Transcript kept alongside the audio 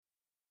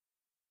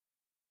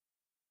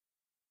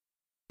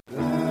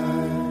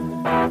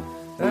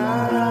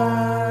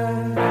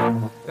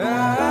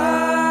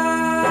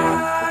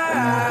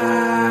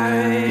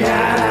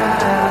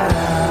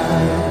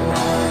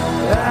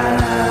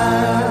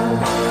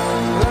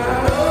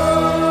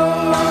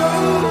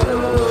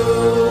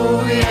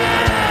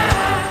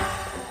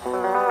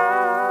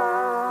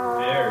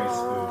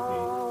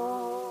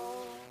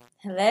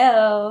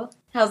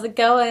How's it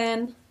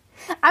going?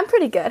 I'm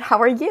pretty good. How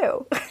are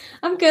you?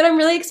 I'm good. I'm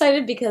really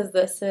excited because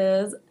this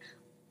is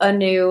a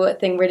new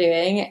thing we're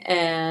doing,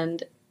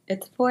 and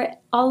it's for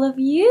all of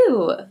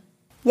you.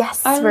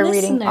 Yes, our we're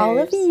listeners. reading all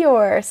of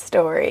your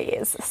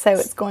stories. So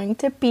it's going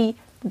to be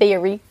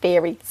very,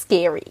 very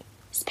scary.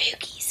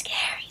 Spooky,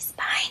 scary,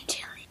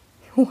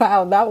 spine-chilling.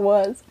 Wow, that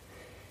was.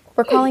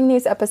 We're calling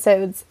these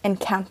episodes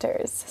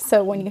Encounters.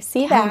 So when you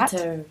see that,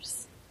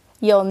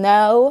 you'll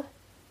know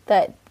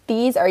that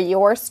these are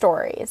your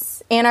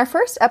stories. And our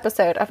first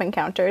episode of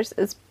Encounters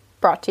is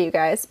brought to you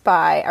guys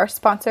by our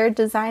sponsor,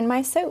 Design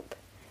My Soap.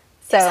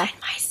 Design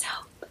My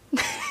Soap.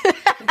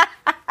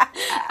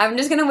 I'm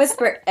just going to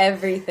whisper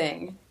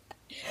everything.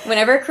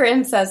 Whenever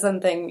Corinne says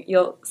something,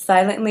 you'll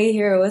silently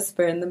hear a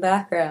whisper in the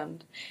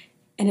background.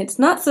 And it's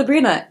not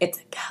Sabrina, it's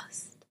a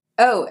ghost.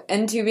 Oh,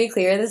 and to be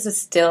clear, this is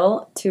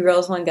still Two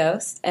Girls, One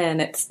Ghost,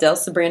 and it's still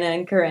Sabrina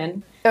and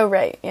Corinne. Oh,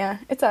 right, yeah,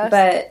 it's us.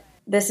 But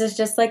this is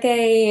just like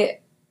a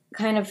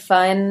kind of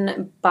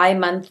fun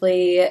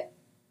bi-monthly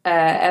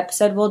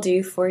episode we'll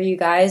do for you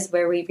guys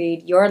where we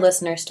read your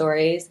listener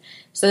stories.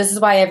 So this is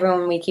why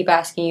everyone, we keep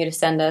asking you to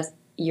send us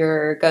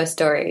your ghost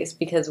stories,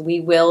 because we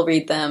will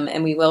read them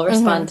and we will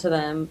respond to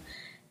them,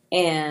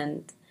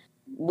 and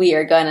we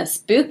are going to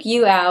spook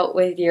you out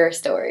with your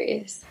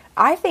stories.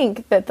 I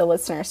think that the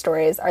listener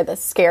stories are the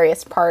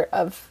scariest part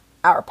of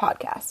our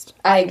podcast.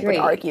 I agree.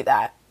 Would argue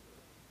that.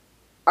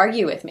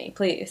 Argue with me,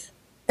 please.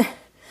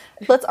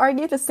 Let's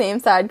argue the same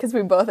side because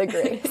we both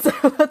agree. So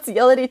let's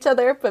yell at each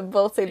other, but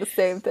both say the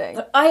same thing.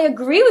 I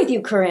agree with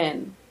you,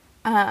 Corinne.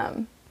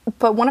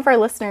 But one of our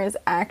listeners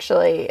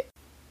actually,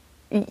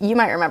 you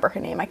might remember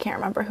her name. I can't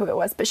remember who it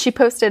was, but she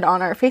posted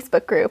on our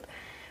Facebook group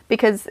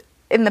because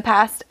in the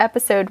past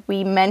episode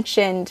we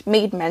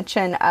made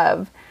mention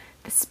of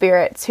the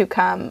spirits who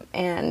come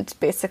and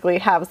basically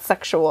have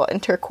sexual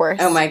intercourse.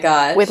 Oh my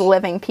gosh. With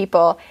living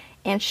people,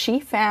 and she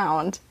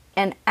found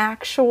an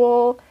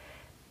actual.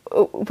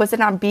 Was it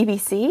on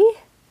BBC?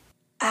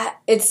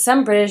 It's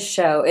some British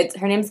show.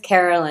 Her name's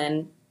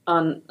Carolyn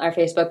on our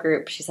Facebook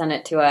group. She sent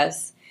it to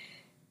us.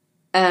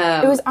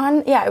 It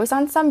was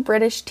on some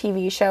British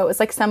TV show. It was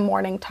like some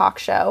morning talk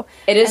show.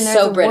 It is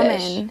so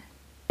British.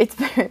 It's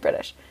very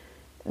British.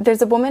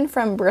 There's a woman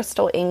from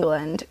Bristol,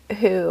 England,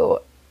 who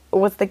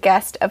was the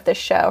guest of the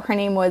show. Her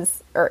name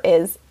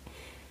is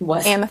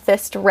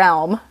Amethyst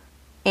Realm,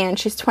 and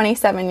she's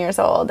 27 years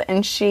old,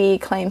 and she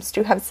claims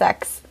to have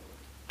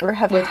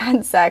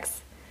had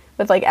sex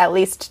with like at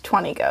least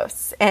 20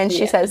 ghosts. And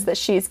she says that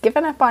she's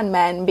given up on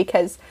men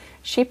because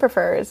she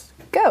prefers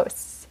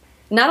ghosts.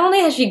 Not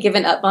only has she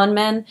given up on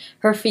men,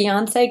 her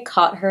fiancé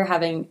caught her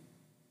having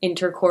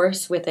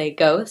intercourse with a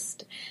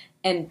ghost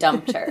and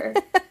dumped her.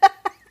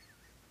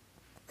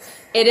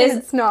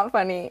 It's not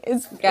funny.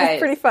 It's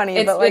pretty funny.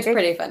 It's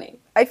pretty funny.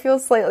 I feel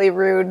slightly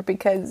rude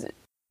because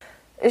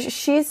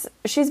she's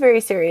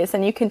very serious,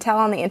 and you can tell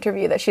on the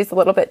interview that she's a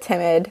little bit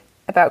timid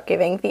about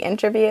giving the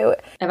interview.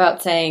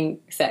 About saying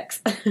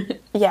sex.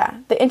 Yeah.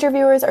 The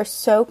interviewers are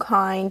so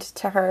kind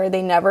to her.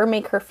 They never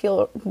make her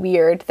feel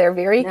weird. They're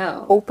very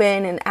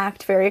open and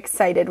act very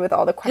excited with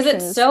all the questions.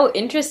 Because it's so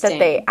interesting. That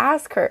they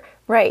ask her.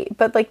 Right.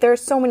 But, like, there are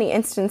so many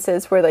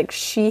instances where, like,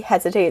 she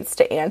hesitates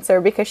to answer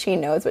because she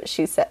knows what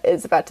she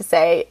is about to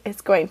say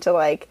is going to,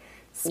 like,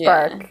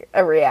 spark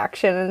a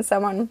reaction in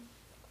someone.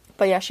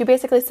 But, yeah, she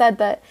basically said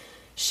that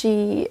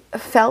she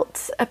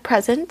felt a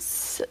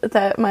presence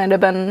that might have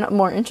been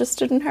more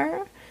interested in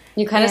her.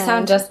 You kind of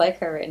sound just like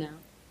her right now.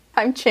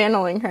 I'm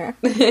channeling her.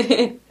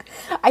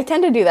 I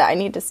tend to do that. I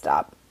need to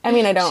stop. I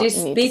mean, I don't need to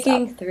stop. She's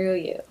speaking through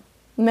you.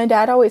 My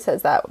dad always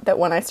says that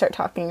when I start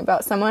talking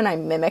about someone, I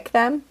mimic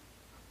them.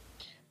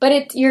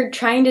 But you're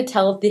trying to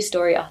tell the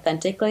story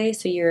authentically,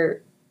 so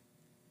you're,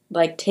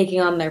 like,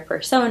 taking on their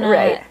persona.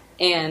 Right.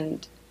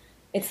 And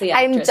it's the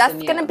actress I'm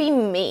just going to be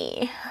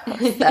me.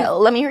 So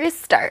let me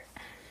restart.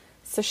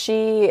 So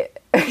she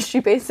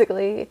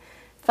basically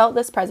felt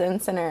this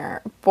presence, and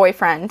her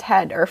boyfriend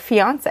or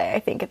fiance, I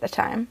think at the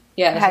time,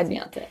 had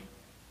fiance,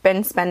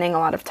 been spending a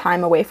lot of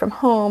time away from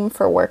home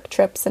for work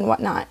trips and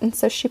whatnot. And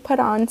so she put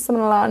on some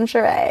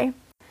lingerie,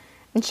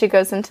 and she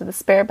goes into the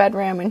spare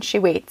bedroom, and she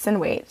waits and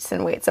waits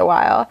and waits a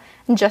while.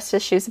 And just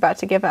as she's about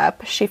to give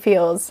up, she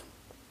feels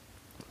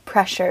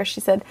pressure.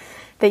 She said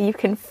that you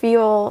can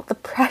feel the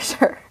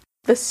pressure,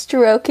 the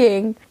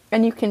stroking,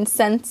 and you can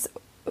sense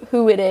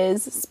who it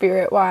is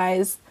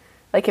spirit-wise,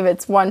 like if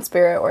it's one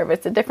spirit or if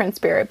it's a different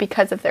spirit,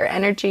 because of their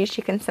energy.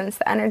 She can sense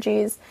the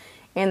energies,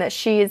 and that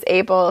she is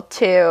able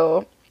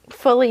to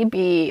fully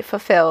be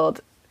fulfilled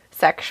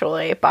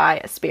sexually by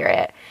a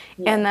spirit.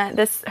 And that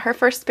her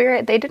first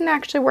spirit, they didn't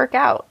actually work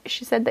out.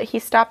 She said that he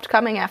stopped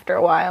coming after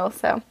a while,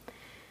 so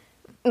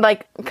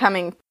like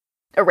coming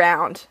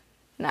around,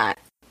 not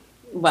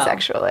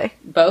sexually.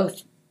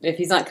 Both. If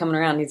he's not coming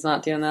around, he's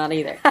not doing that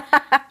either.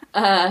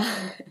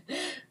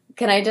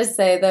 Can I just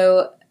say,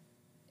 though,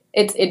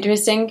 it's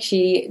interesting.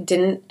 She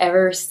didn't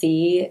ever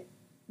see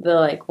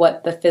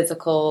what the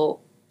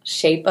physical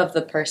shape of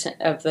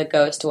the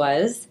ghost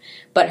was,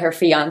 but her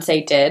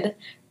fiance did.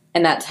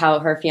 and that's how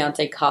her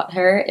fiance caught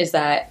her, is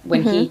that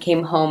when he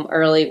came home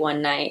early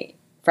one night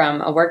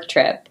from a work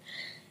trip,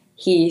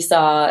 he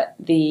saw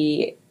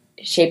the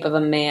shape of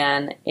a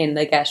man in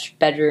the guest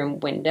bedroom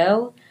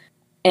window.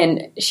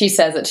 And she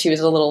says that she was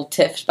a little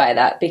tiffed by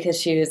that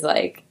because she was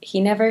like, he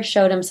never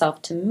showed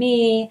himself to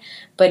me,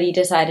 but he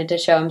decided to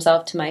show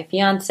himself to my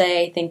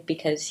fiance, I think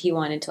because he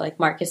wanted to, like,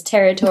 mark his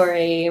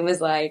territory and was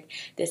like,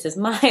 this is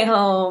my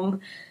home.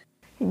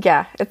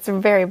 Yeah, it's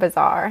very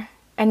bizarre.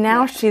 And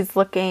now she's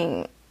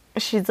looking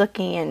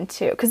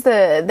into, because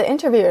the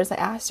interviewers, I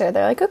asked her,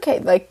 they're like, okay,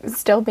 like,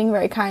 still being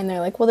very kind. They're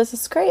like, well, this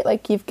is great.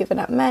 Like, you've given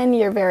up men.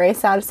 You're very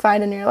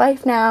satisfied in your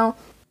life now.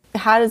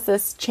 How does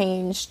this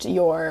change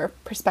your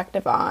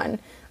perspective on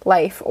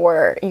life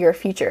or your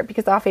future?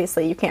 Because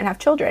obviously you can't have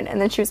children. And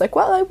then she was like,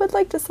 well, I would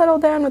like to settle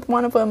down with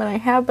one of them, and I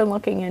have been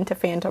looking into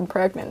phantom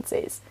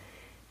pregnancies.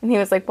 And he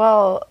was like,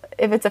 well,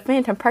 if it's a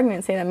phantom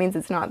pregnancy, that means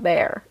it's not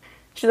there.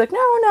 She's like,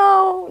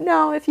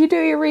 no, if you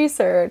do your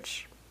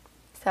research.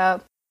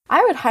 So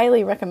I would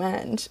highly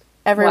recommend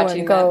everyone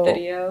watching go that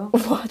video.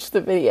 Watch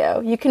the video.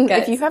 You can,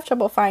 if you have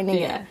trouble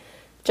finding it,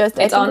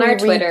 it's on our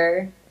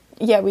Twitter.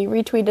 Yeah, we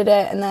retweeted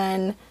it, and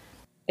then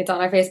it's on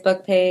our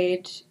Facebook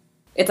page.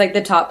 It's like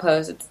the top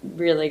post. It's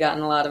really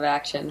gotten a lot of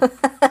action.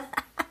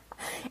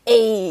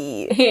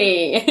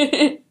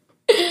 Hey.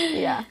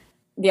 Yeah.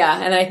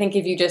 Yeah, and I think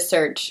if you just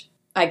search,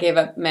 I gave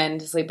up men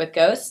to sleep with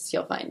ghosts,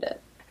 you'll find it.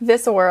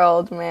 This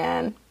world,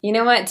 man. You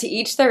know what? To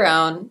each their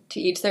own. To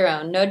each their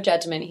own. No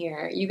judgment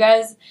here. You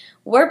guys,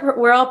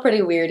 we're all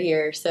pretty weird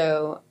here,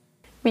 so.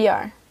 We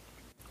are.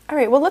 All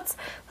right, well,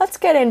 let's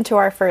get into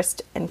our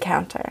first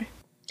encounter.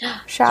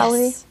 Shall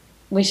we?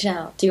 We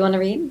shall. Do you want to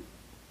read?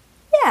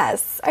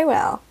 Yes, I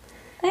will.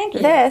 Thank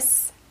you.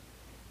 This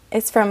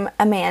is from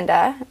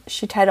Amanda.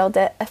 She titled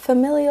it A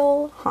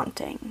Familial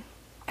Haunting.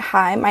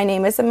 Hi, my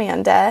name is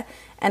Amanda,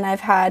 and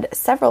I've had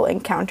several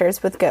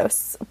encounters with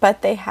ghosts,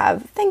 but they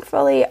have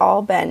thankfully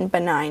all been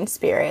benign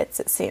spirits,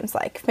 it seems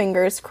like.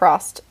 Fingers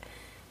crossed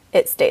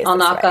it stays I'll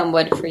this knock way. on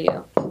wood for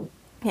you.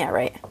 Yeah,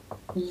 right.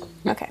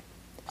 Okay.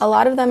 A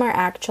lot of them are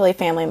actually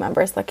family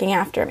members looking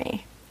after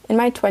me. In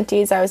my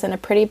 20s, I was in a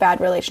pretty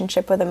bad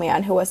relationship with a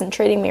man who wasn't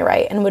treating me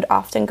right and would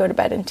often go to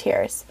bed in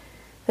tears.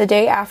 The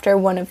day after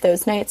one of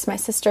those nights, my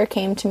sister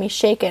came to me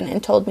shaken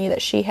and told me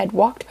that she had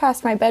walked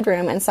past my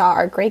bedroom and saw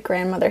our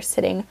great-grandmother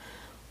sitting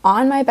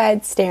on my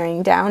bed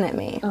staring down at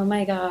me. Oh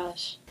my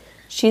gosh.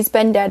 She's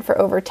been dead for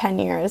over 10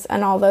 years,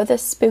 and although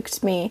this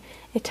spooked me,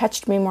 it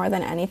touched me more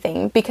than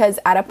anything, because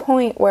at a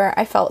point where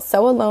I felt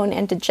so alone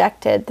and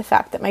dejected, the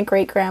fact that my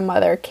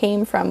great-grandmother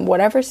came from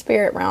whatever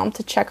spirit realm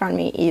to check on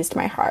me eased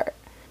my heart.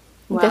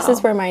 Wow. This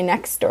is where my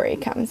next story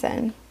comes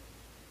in.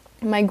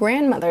 My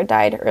grandmother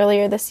died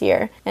earlier this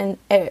year, and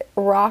it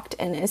rocked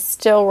and is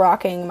still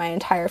rocking my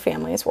entire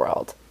family's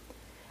world.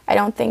 I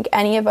don't think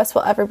any of us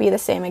will ever be the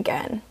same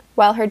again.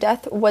 While her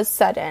death was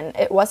sudden,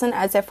 it wasn't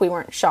as if we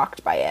weren't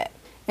shocked by it.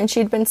 And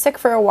she'd been sick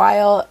for a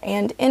while,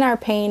 and in our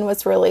pain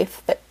was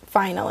relief that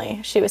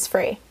finally she was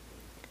free.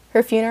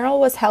 Her funeral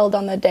was held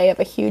on the day of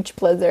a huge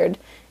blizzard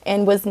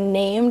and was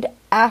named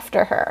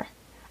after her.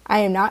 I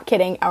am not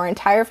kidding. Our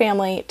entire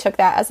family took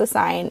that as a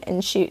sign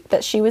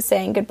that she was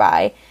saying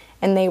goodbye,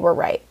 and they were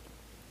right.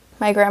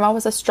 My grandma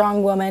was a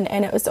strong woman,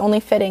 and it was only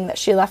fitting that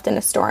she left in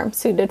a storm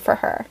suited for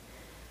her.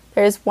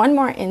 There is one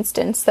more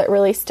instance that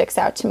really sticks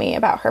out to me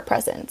about her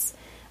presence.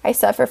 I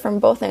suffer from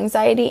both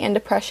anxiety and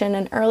depression,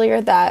 and earlier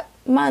that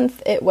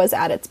month it was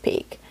at its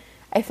peak.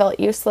 I felt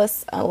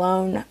useless,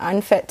 alone,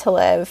 unfit to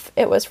live.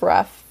 It was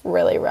rough,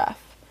 really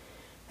rough.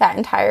 That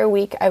entire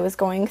week I was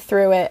going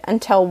through it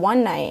until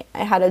one night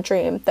I had a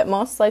dream that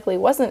most likely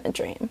wasn't a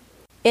dream.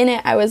 In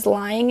it, I was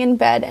lying in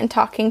bed and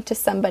talking to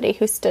somebody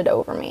who stood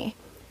over me.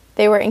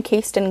 They were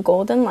encased in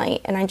golden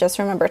light, and I just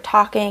remember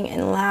talking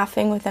and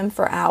laughing with them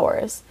for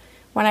hours.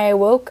 When I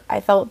awoke,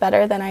 I felt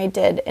better than I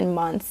did in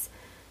months.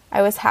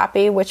 I was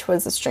happy, which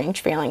was a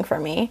strange feeling for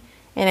me,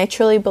 and I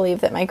truly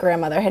believe that my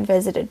grandmother had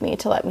visited me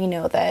to let me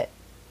know that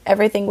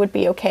everything would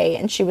be okay,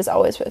 and she was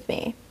always with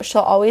me.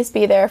 She'll always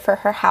be there for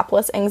her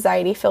hapless,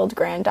 anxiety-filled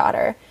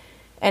granddaughter,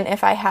 and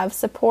if I have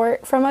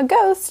support from a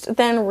ghost,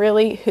 then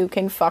really, who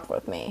can fuck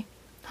with me?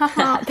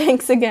 Haha,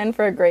 thanks again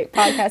for a great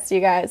podcast,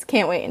 you guys.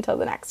 Can't wait until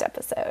the next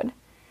episode.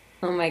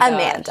 Oh my gosh.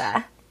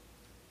 Amanda.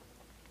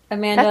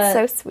 That's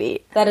so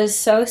sweet. That is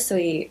so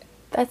sweet.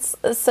 That's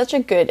such a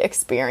good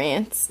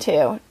experience,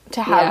 too,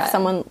 to have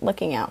someone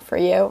looking out for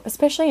you,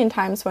 especially in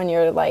times when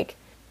you're, like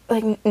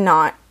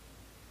not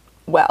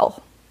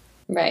well.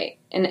 Right.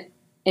 And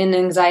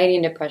anxiety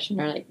and depression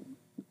are, like,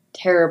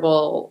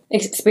 terrible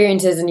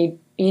experiences, and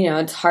you know,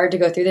 it's hard to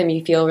go through them.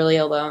 You feel really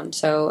alone.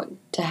 So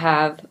to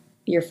have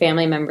your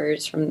family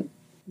members from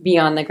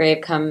beyond the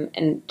grave come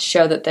and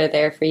show that they're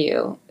there for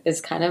you is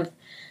kind of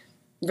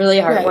really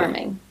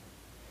heartwarming. Right.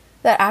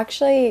 That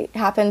actually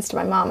happens to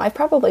my mom. I've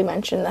probably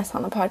mentioned this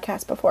on the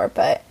podcast before,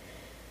 but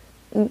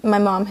my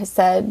mom has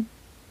said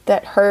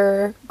that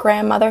her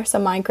grandmother, so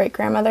my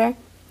great-grandmother,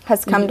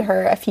 has come to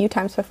her a few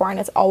times before,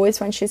 and it's always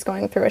when she's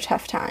going through a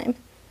tough time.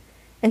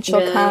 And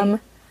she'll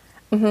come,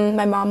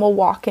 my mom will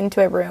walk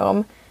into a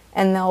room,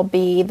 and there'll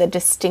be the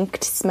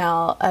distinct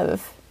smell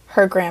of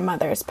her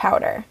grandmother's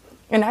powder.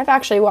 And I've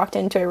actually walked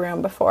into a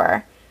room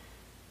before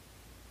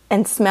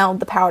and smelled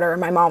the powder,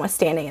 and my mom was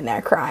standing in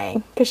there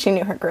crying because she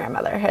knew her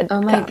grandmother had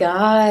Oh my come.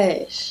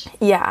 gosh.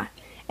 Yeah.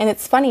 And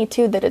it's funny,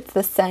 too, that it's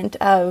the scent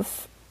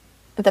of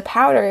the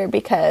powder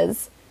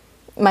because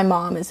my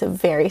mom is a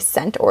very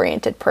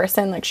scent-oriented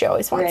person. Like, she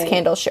always wants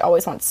candles. She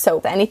always wants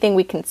soap. Anything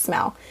we can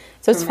smell.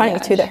 So it's funny,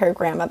 too, that her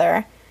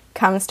grandmother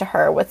comes to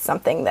her with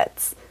something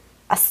that's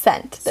a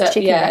scent that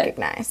she can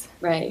recognize.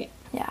 Right.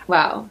 Yeah.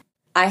 Wow.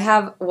 I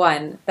have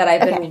one that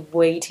I've been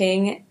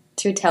waiting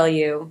to tell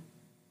you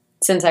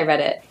since I read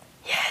it.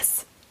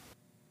 Yes.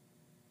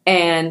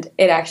 And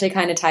it actually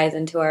kind of ties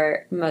into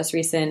our most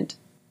recent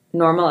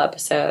normal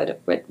episode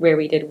where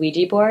we did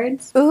Ouija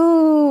boards.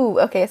 Ooh.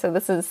 Okay, so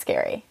this is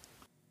scary.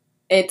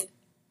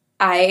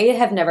 I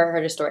have never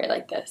heard a story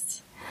like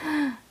this.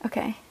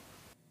 Okay.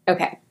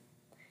 Okay.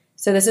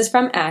 So this is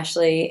from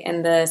Ashley,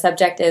 and the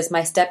subject is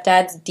My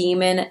Stepdad's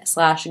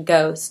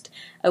Demon/Ghost,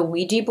 a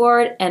Ouija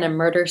board, and a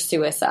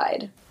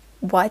murder-suicide.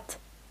 What?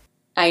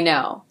 I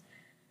know.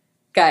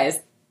 Guys,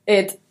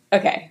 it's...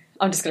 Okay,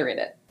 I'm just going to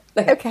read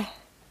it. Okay.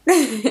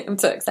 I'm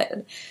so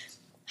excited.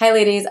 Hi,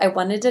 ladies. I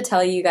wanted to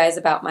tell you guys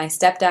about my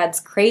stepdad's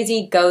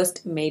crazy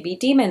ghost, maybe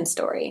demon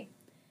story.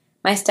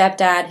 My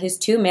stepdad, his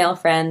two male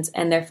friends,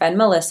 and their friend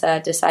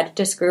Melissa decided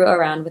to screw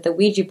around with a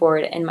Ouija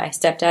board in my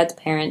stepdad's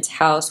parents'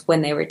 house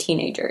when they were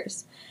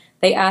teenagers.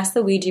 They asked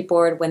the Ouija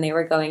board when they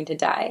were going to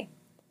die.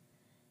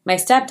 My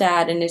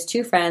stepdad and his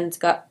two friends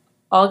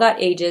all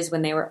got ages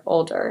when they were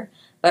older,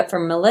 but for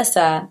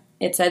Melissa,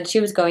 it said she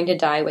was going to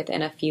die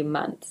within a few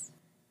months.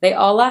 They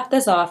all laughed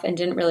us off and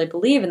didn't really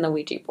believe in the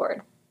Ouija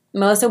board.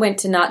 Melissa went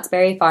to Knott's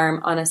Berry Farm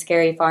on a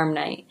scary farm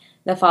night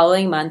the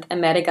following month and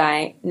met a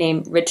guy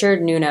named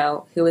Richard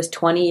Nuno, who was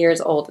 20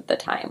 years old at the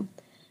time.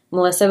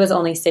 Melissa was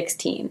only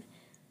 16.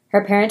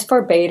 Her parents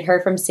forbade her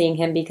from seeing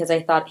him because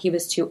they thought he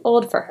was too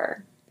old for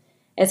her.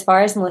 As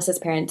far as Melissa's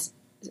parents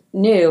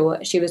knew,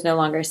 she was no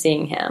longer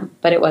seeing him,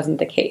 but it wasn't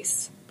the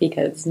case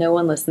because no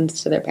one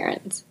listens to their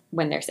parents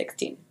when they're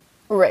 16.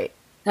 Right.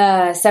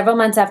 Several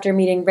months after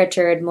meeting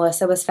Richard,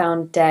 Melissa was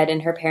found dead in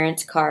her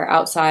parents' car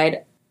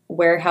outside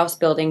warehouse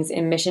buildings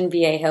in Mission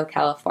Viejo,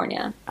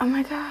 California. Oh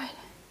my God.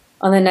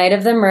 On the night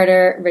of the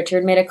murder,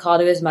 Richard made a call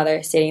to his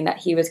mother stating that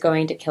he was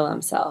going to kill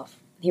himself.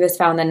 He was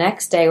found the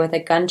next day with a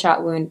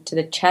gunshot wound to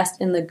the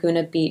chest in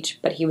Laguna Beach,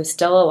 but he was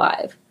still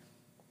alive.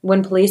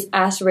 When police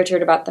asked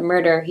Richard about the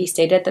murder, he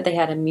stated that they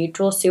had a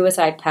mutual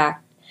suicide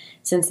pact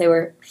since they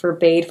were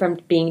forbade from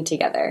being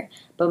together,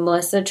 but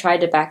Melissa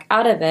tried to back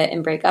out of it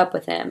and break up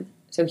with him,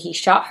 so he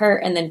shot her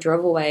and then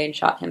drove away and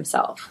shot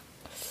himself.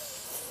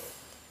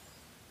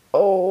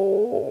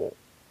 Oh.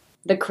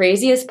 The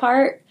craziest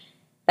part?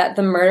 That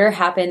the murder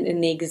happened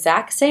in the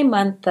exact same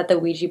month that the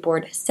Ouija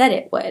board said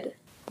it would.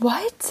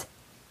 What?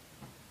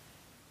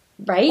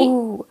 Right?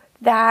 Ooh,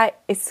 that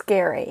is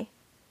scary.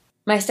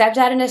 My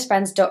stepdad and his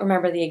friends don't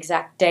remember the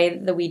exact day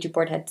that the Ouija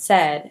board had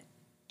said,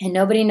 and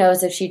nobody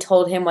knows if she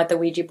told him what the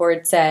Ouija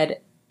board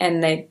said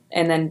and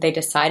then they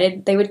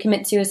decided they would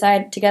commit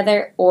suicide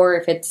together, or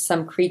if it's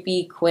some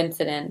creepy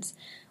coincidence,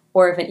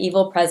 or if an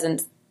evil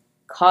presence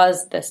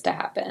caused this to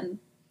happen.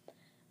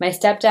 My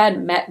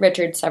stepdad met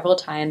Richard several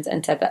times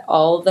and said that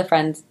all of the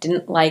friends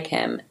didn't like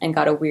him and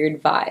got a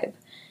weird vibe.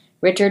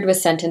 Richard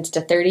was sentenced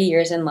to 30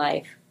 years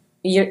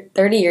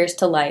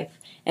to life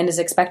and is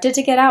expected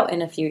to get out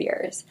in a few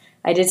years.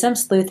 I did some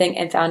sleuthing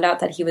and found out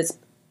that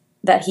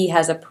he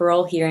has a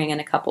parole hearing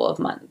in a couple of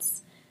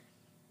months.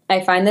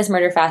 I find this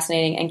murder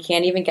fascinating and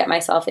can't even get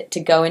myself to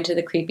go into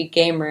the creepy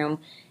game room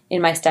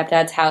in my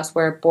stepdad's house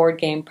where a board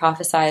game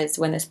prophesized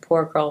when this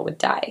poor girl would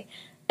die.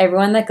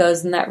 Everyone that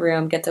goes in that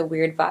room gets a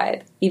weird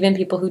vibe, even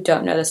people who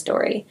don't know the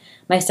story.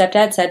 My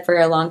stepdad said for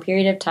a long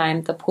period of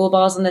time, the pool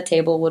balls on the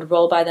table would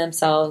roll by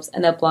themselves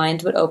and the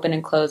blinds would open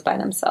and close by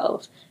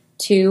themselves.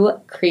 Too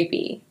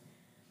creepy.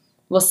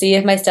 We'll see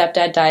if my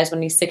stepdad dies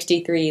when he's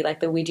 63 like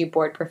the Ouija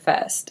board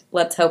professed.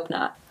 Let's hope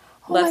not.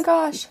 Oh my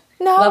gosh.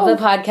 No. Love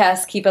the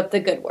podcast. Keep up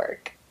the good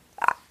work.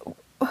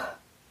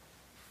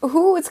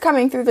 Who is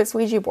coming through this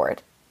Ouija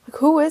board? Like,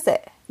 who is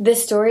it?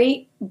 This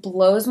story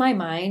blows my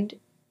mind.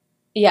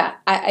 Yeah,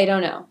 I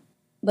don't know.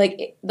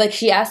 Like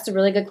she asked a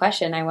really good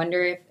question. I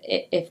wonder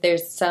if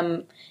there's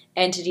some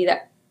entity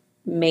that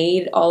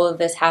made all of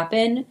this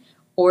happen,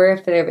 or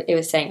if it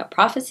was saying a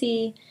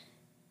prophecy,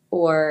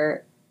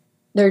 or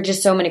there are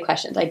just so many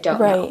questions. I don't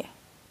know. Right.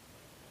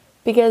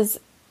 Because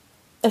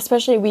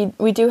especially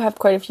we do have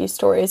quite a few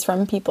stories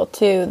from people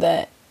too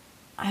that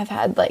have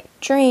had like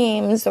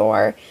dreams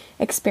or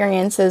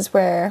experiences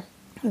where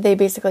they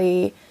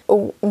basically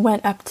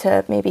went up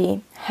to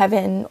maybe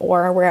heaven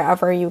or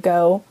wherever you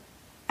go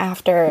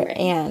after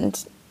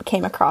and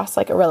came across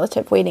like a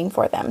relative waiting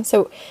for them.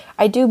 So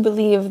I do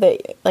believe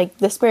that like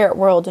the spirit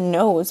world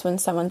knows when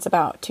someone's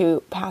about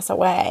to pass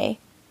away.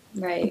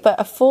 Right. But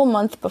a full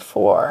month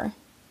before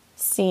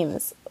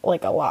seems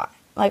like a lot.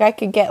 Like I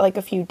could get like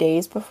a few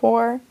days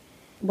before.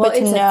 Well, but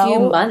it's a few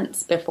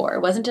months before.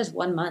 It wasn't just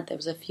 1 month. It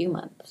was a few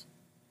months.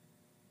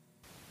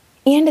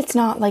 And it's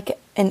not like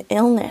an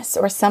illness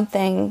or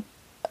something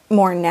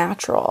more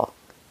natural.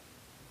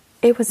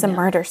 It was a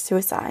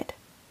murder-suicide.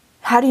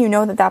 How do you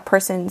know that that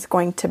person's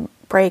going to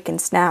break and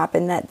snap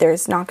and that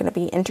there's not going to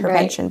be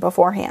intervention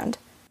beforehand?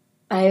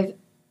 I have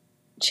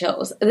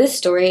chills. This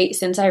story,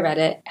 since I read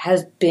it,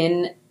 has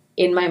been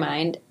in my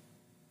mind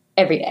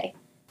every day.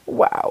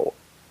 Wow.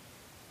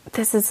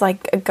 This is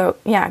like a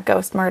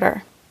ghost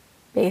murder,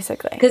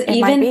 basically.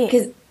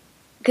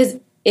 Because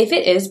if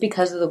it is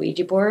because of the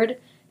Ouija board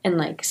and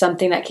like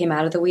something that came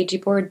out of the Ouija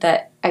board,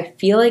 that I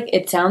feel like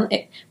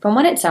from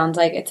what it sounds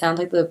like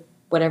the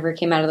whatever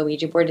came out of the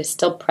Ouija board is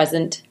still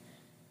present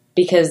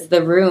because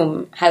the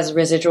room has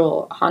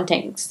residual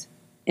hauntings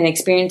and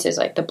experiences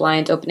like the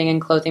blinds opening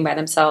and closing by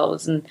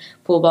themselves and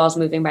pool balls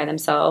moving by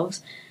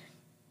themselves.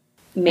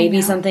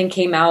 Maybe something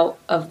came out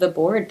of the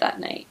board that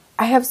night.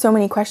 I have so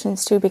many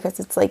questions too, because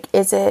it's like,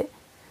 is it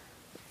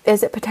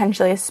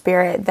potentially a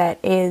spirit that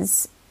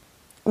is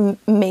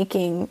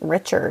making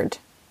Richard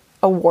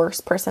a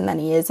worse person than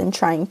he is and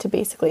trying to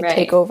basically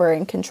take over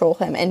and control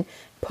him and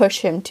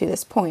push him to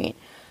this point?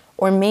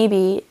 Or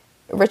maybe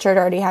Richard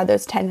already had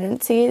those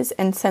tendencies,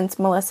 and since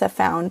Melissa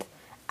found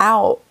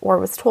out or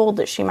was told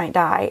that she might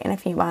die in a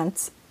few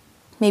months,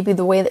 maybe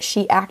the way that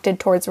she acted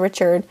towards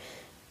Richard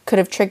could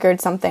have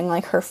triggered something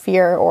like her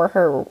fear or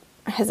her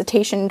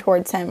hesitation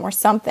towards him or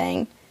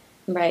something.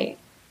 Right.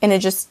 And it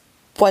just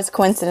was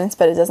coincidence,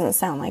 but it doesn't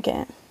sound like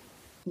it.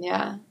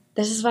 Yeah.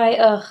 This is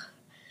why,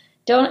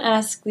 don't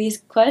ask these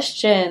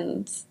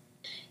questions.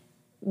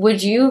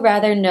 Would you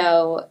rather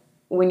know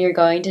when you're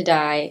going to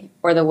die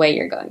or the way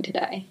you're going to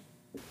die?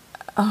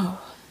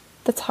 Oh,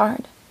 that's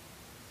hard.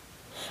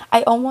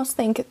 I almost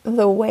think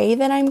the way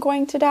that I'm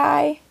going to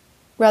die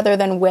rather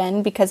than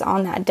when, because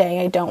on that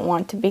day I don't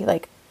want to be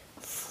like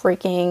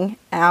freaking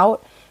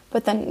out.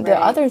 But then the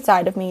other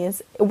side of me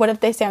is, what if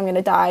they say I'm going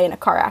to die in a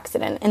car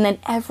accident, and then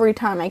every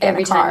time I get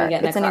in a car,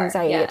 it's an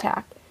anxiety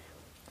attack.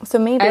 So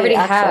maybe I already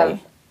have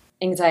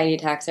anxiety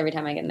attacks every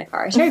time I get in the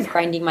car. I started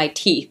grinding my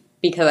teeth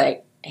because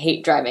I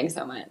hate driving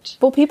so much.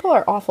 Well, people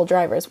are awful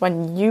drivers.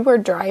 When you were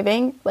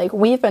driving, like,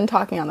 we've been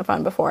talking on the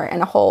phone before,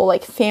 and a whole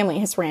like family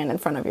has ran in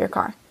front of your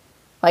car.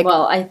 Like,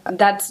 well,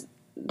 that's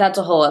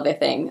a whole other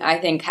thing. I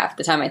think half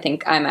the time I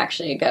think I'm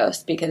actually a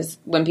ghost, because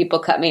when people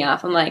cut me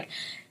off, I'm like,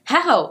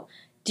 how?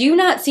 Do you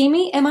not see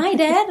me? Am I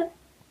dead?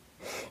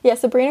 Yeah,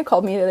 Sabrina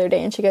called me the other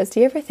day and she goes,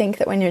 do you ever think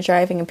that when you're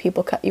driving and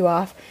people cut you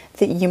off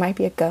that you might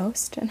be a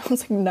ghost? And I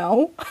was like,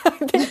 no. I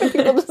think that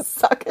people just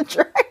suck at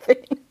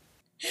driving.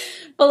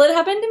 Well, it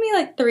happened to me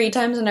like 3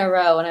 times in a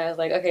row, and I was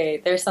like, okay,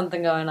 there's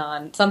something going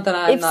on. Something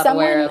I'm not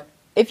aware of.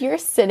 If you're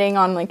sitting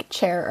on like a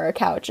chair or a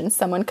couch and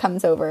someone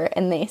comes over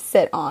and they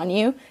sit on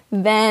you,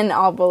 then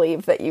I'll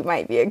believe that you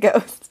might be a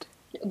ghost.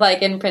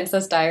 Like in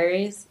Princess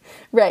Diaries?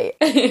 Right.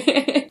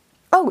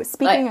 Oh,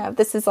 speaking of,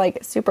 this is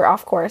like super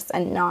off course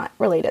and not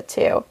related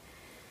to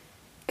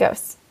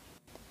ghosts.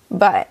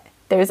 But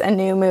there's a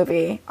new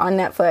movie on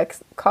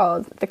Netflix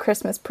called The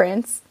Christmas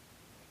Prince.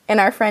 And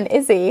our friend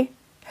Izzy,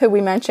 who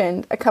we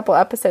mentioned a couple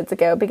episodes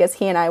ago because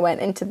he and I went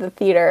into the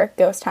theater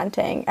ghost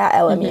hunting at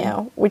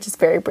LMU, we just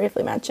very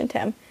briefly mentioned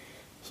him.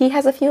 He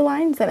has a few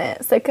lines in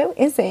it. So go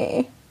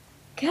Izzy.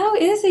 Go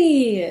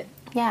Izzy.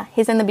 Yeah,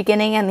 he's in the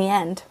beginning and the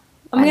end.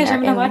 Oh my gosh,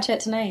 I'm going to watch it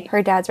tonight.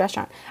 Her dad's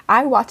restaurant.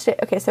 I watched it.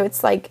 Okay, so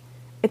it's like,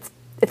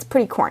 it's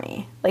pretty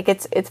corny. Like,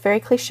 it's very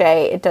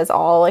cliche. It does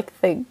all, like,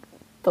 the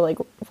like,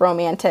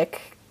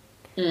 romantic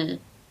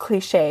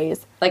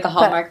cliches. Like a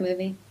Hallmark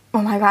movie?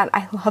 Oh, my God.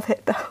 I love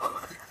it,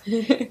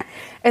 though.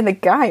 And the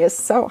guy is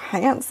so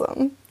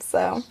handsome.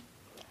 So,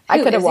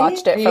 I could have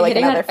watched it for, like,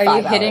 another 5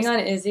 hours. Are you hitting on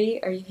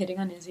Izzy? Are you hitting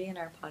on Izzy in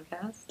our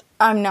podcast?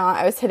 I'm not.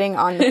 I was hitting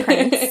on the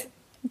prince.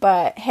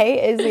 But,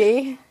 hey,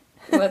 Izzy.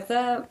 What's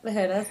up?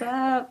 Hit us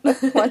up.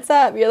 What's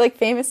up? You're, like,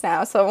 famous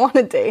now, so I want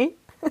a date.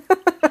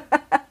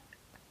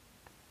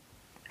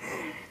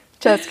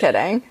 Just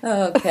kidding.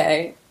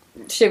 Okay.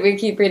 Should we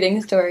keep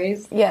reading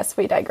stories? Yes,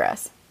 we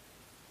digress.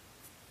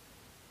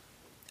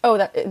 Oh,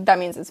 that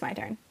means it's my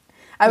turn.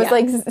 I was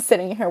like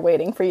sitting here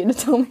waiting for you to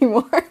tell me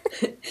more.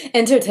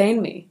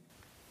 Entertain me.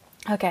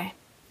 Okay.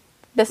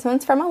 This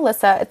one's from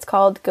Alyssa. It's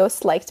called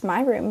Ghost Liked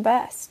My Room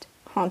Best.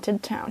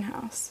 Haunted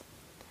Townhouse.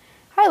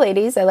 Hi,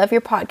 ladies. I love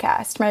your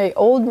podcast. My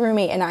old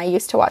roommate and I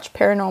used to watch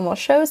paranormal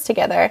shows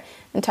together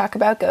and talk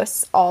about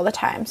ghosts all the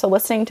time. So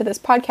listening to this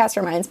podcast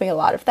reminds me a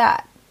lot of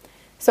that.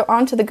 So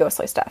on to the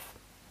ghostly stuff.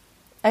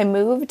 I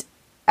moved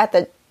at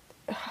the...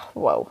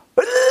 Whoa.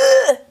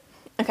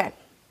 Okay.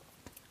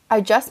 I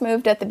just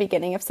moved at the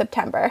beginning of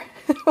September.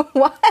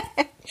 What?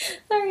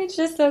 Sorry, it's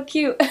just so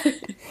cute.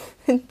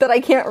 That I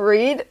can't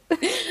read?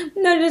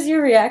 No, just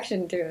your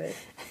reaction to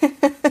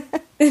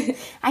it.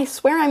 I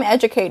swear I'm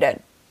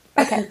educated.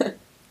 Okay.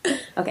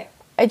 Okay.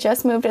 I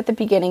just moved at the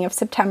beginning of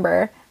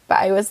September, but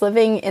I was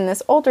living in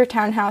this older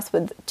townhouse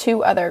with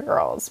 2 other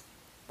girls.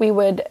 We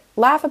would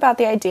laugh about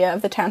the idea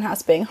of the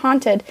townhouse being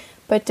haunted,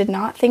 but did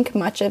not think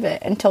much of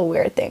it until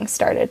weird things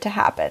started to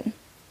happen.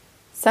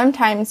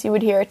 Sometimes you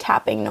would hear a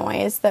tapping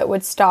noise that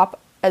would stop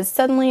as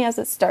suddenly as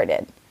it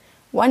started.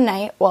 One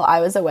night, while I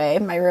was away,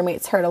 my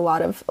roommates heard a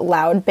lot of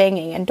loud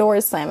banging and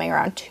doors slamming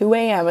around 2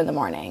 a.m. in the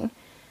morning.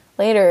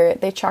 Later,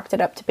 they chalked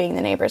it up to being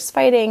the neighbors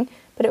fighting,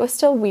 but it was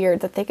still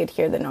weird that they could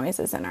hear the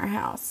noises in our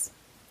house.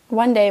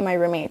 One day, my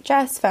roommate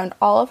Jess found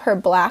all of her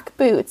black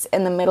boots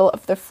in the middle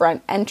of the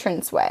front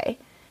entranceway.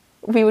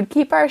 We would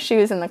keep our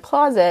shoes in the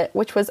closet,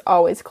 which was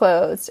always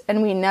closed,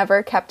 and we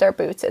never kept our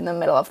boots in the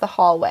middle of the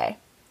hallway.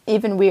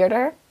 Even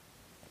weirder,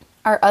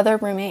 our other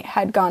roommate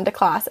had gone to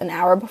class an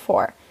hour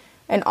before,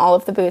 and all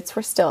of the boots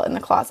were still in the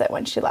closet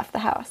when she left the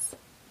house.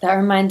 That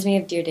reminds me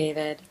of Dear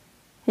David.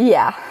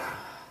 Yeah.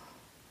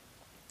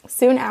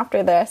 Soon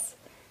after this,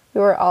 we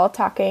were all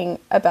talking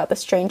about the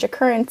strange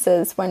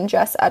occurrences when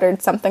Jess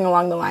uttered something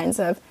along the lines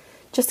of,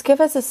 "Just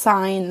give us a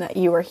sign that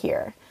you are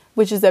here,"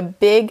 which is a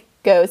big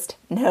ghost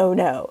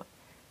no.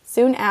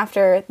 Soon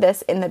after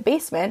this, in the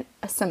basement,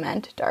 a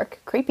cement, dark,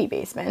 creepy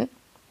basement,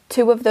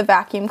 2 of the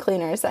vacuum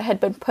cleaners that had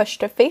been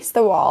pushed to face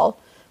the wall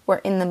were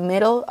in the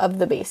middle of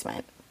the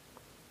basement.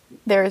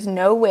 There is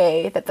no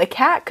way that the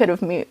cat could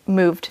have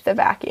moved the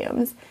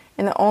vacuums,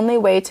 and the only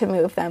way to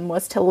move them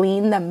was to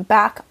lean them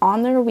back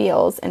on their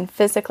wheels and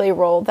physically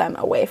roll them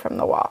away from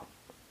the wall.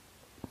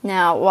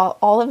 Now, while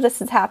all of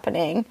this is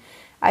happening,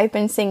 I've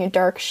been seeing a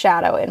dark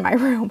shadow in my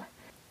room.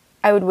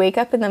 I would wake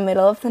up in the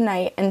middle of the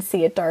night and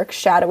see a dark,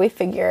 shadowy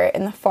figure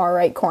in the far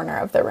right corner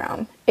of the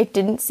room. It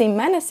didn't seem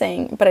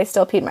menacing, but I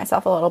still peed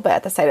myself a little bit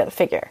at the sight of the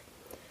figure.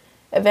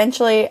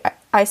 Eventually,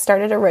 I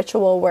started a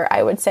ritual where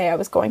I would say I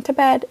was going to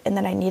bed and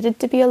that I needed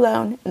to be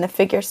alone, and the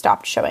figure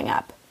stopped showing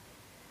up.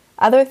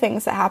 Other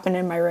things that happened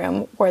in my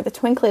room were the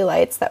twinkly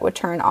lights that would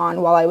turn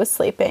on while I was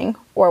sleeping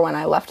or when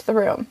I left the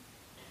room.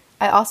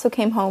 I also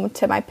came home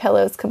to my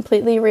pillows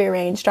completely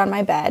rearranged on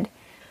my bed.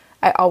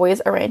 I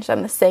always arrange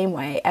them the same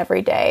way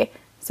every day,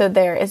 so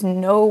there is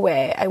no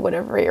way I would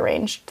have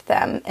rearranged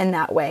them in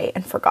that way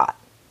and forgot.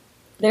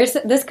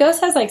 This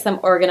ghost has like some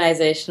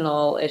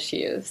organizational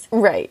issues.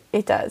 Right,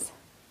 it does.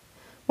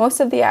 Most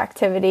of the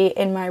activity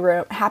in my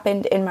room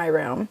happened in my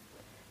room,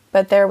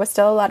 but there was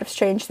still a lot of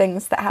strange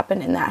things that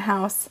happened in that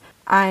house.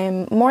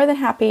 I'm more than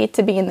happy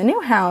to be in the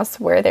new house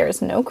where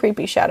there's no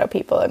creepy shadow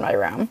people in my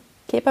room.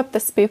 Keep up the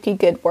spooky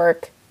good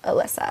work,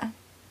 Alyssa.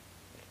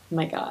 Oh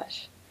my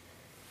gosh.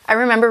 I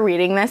remember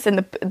reading this and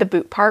the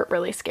boot part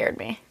really scared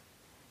me.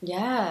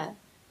 Yeah.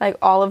 Like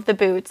all of the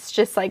boots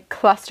just like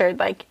clustered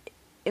like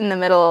in the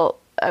middle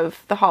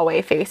of the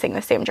hallway facing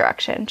the same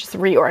direction, just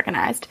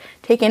reorganized,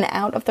 taken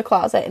out of the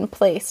closet and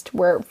placed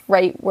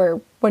right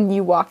where when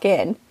you walk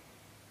in,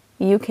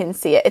 you can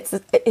see it.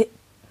 It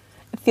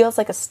feels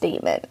like a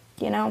statement,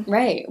 you know?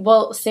 Right.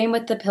 Well, same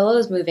with the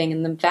pillows moving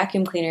and the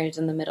vacuum cleaners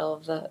in the middle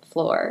of the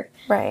floor.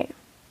 Right.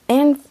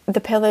 And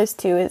the pillows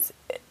too is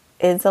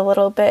a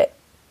little bit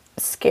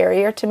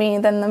scarier to me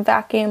than the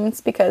vacuums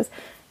because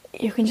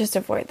you can just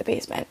avoid the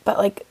basement. But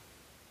like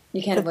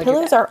you can't the avoid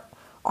pillows are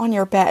on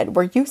your bed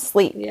where you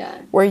sleep,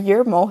 where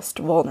you're most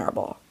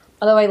vulnerable.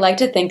 Although I like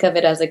to think of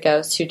it as a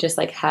ghost who just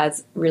like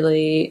has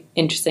really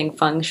interesting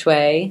feng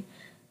shui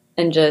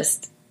and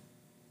just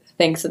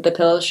thinks that the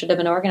pillows should have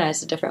been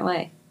organized a different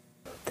way.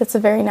 That's a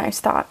very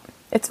nice thought.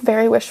 It's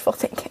very wishful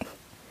thinking.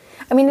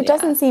 I mean, it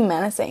doesn't seem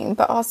menacing,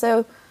 but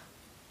also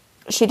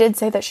she did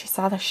say that she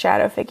saw the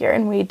shadow figure,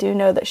 and we do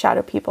know that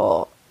shadow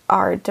people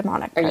are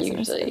demonic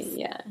presences. Usually,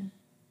 yeah.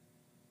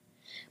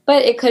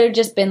 But it could have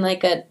just been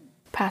like a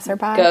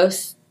passerby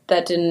ghost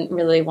that didn't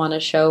really want to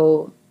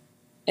show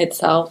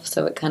itself,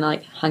 so it kind of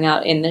like hung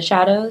out in the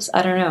shadows.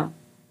 I don't know.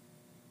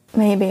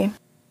 Maybe.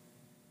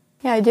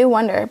 Yeah, I do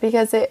wonder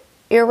because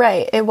you're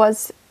right. It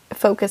was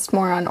focused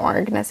more on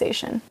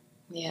organization.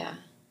 Yeah.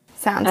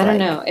 Sounds I don't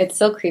know. It's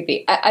so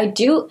creepy. I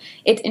do.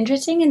 It's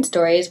interesting in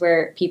stories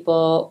where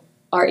people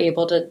are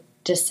able to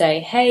just say,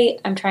 hey,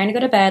 I'm trying to go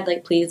to bed.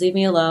 Like, please leave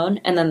me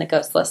alone. And then the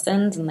ghost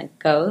listens and like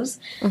goes.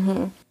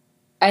 Mm-hmm.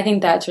 I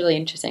think that's really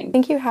interesting. I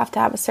think you have to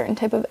have a certain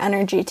type of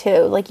energy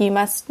too. Like you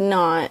must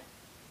not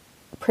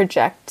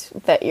project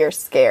that you're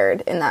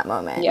scared in that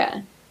moment.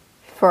 Yeah.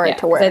 For it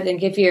to work. I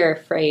think if you're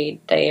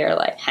afraid, they are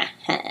like, ha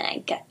ha,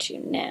 I got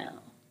you now.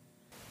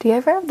 Do you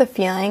ever have the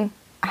feeling,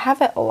 I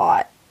have it a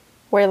lot,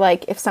 where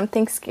like if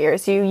something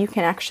scares you, you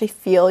can actually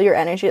feel your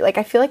energy. Like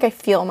I feel like I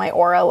feel my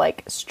aura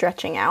like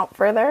stretching out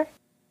further.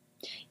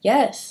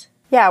 Yes.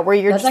 Yeah, where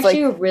you're That's just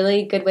actually a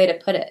really good way to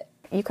put it.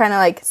 You kind of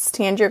like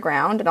stand your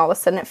ground and all of a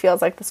sudden it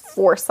feels like this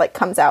force like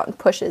comes out and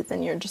pushes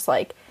and you're just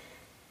like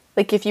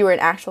if you were an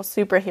actual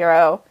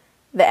superhero,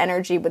 the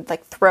energy would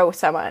like throw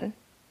someone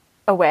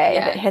away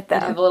that hit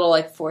them. You have a little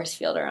like force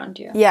field around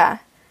you. Yeah.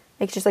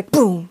 Like just like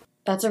boom.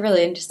 That's a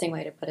really interesting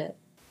way to put it.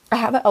 I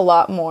have it a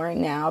lot more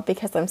now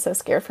because I'm so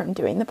scared from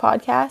doing the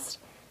podcast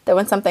that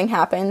when something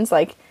happens,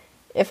 like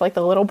if like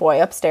the little boy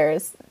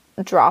upstairs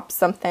drops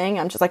something,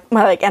 I'm just like,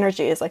 my like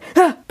energy is like,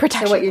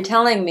 protection. So what you're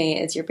telling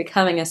me is you're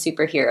becoming a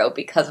superhero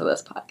because of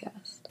this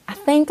podcast. I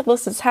think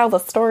this is how the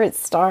stories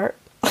start.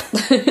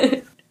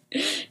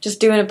 Just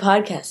doing a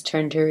podcast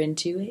turned her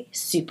into a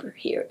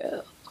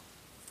superhero.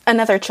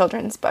 Another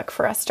children's book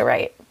for us to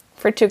write.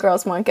 For Two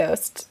Girls, One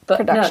Ghost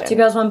production. No, Two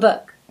Girls, One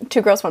Book.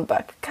 Two Girls, One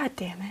Book. God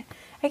damn it.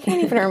 I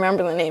can't even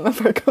remember the name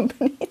of our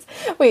companies.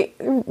 Wait,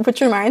 which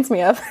reminds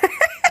me of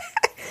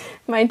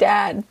my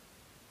dad.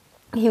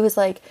 He was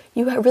like,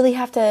 you really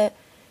have to,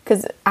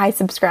 because I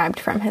subscribed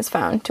from his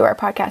phone to our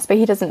podcast, but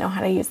he doesn't know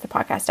how to use the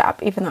podcast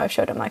app, even though I've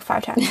showed him like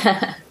 5 times.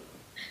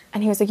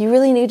 And he was like, you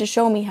really need to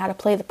show me how to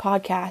play the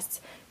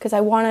podcasts, because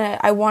I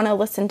want to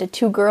listen to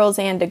Two Girls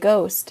and a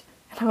Ghost.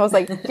 And I was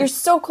like, you're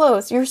so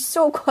close. You're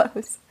so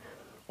close.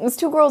 It was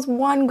Two Girls,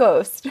 One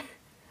Ghost.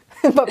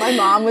 But my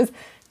mom was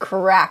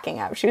cracking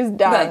up. She was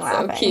dying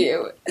laughing. That's so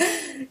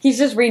cute. He's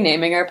just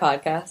renaming our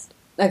podcast.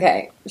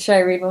 Okay, should I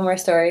read one more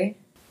story?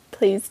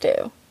 Please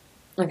do.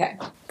 Okay.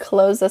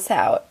 Close us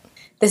out.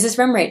 This is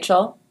from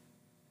Rachel,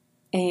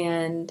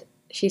 and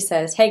she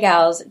says, "Hey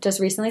gals, just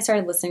recently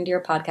started listening to your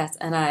podcast,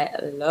 and I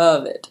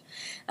love it.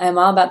 I'm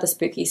all about the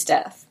spooky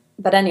stuff.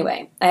 But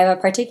anyway, I have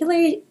a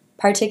particularly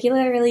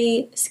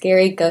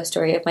scary ghost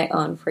story of my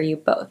own for you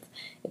both.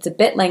 It's a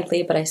bit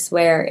lengthy, but I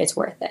swear it's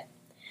worth it.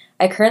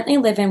 I currently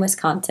live in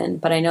Wisconsin,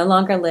 but I no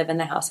longer live in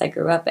the house I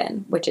grew up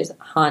in, which is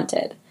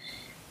haunted.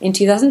 In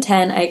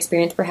 2010, I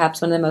experienced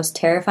perhaps one of the most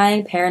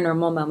terrifying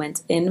paranormal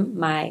moments in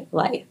my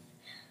life.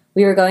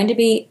 We were going to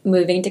be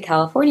moving to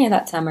California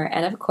that summer,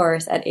 and of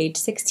course, at age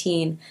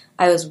 16,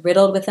 I was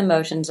riddled with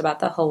emotions about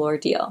the whole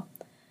ordeal.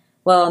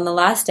 Well, on the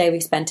last day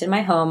we spent in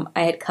my home,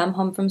 I had come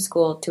home from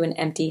school to an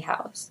empty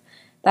house.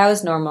 That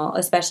was normal,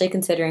 especially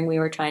considering we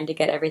were trying to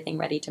get everything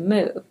ready to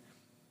move.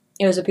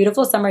 It was a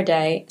beautiful summer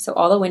day, so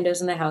all the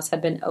windows in the house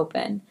had been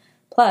open.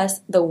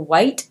 Plus, the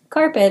white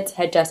carpets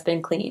had just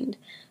been cleaned,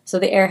 so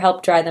the air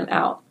helped dry them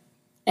out.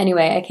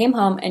 Anyway, I came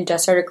home and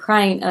just started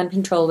crying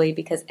uncontrollably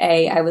because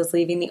A, I was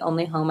leaving the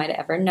only home I'd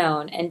ever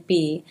known, and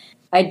B,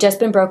 I'd just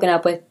been broken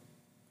up with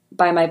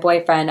by my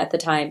boyfriend at the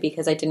time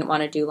because I didn't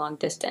want to do long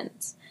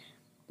distance.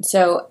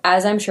 So,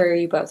 as I'm sure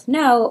you both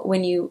know,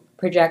 when you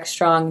project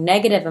strong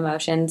negative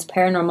emotions,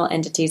 paranormal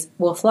entities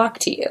will flock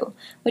to you,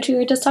 which we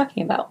were just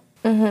talking about.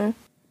 Mm-hmm.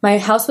 My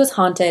house was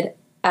haunted,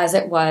 as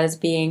it was,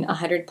 being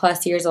 100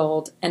 plus years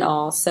old and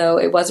all, so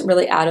it wasn't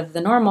really out of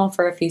the normal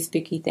for a few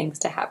spooky things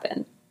to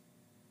happen.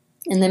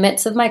 In the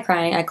midst of my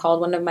crying, I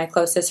called one of my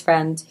closest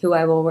friends, who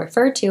I will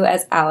refer to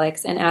as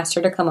Alex, and asked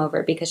her to come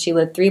over because she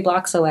lived 3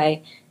 blocks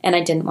away and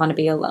I didn't want to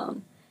be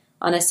alone.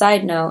 On a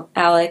side note,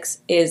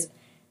 Alex is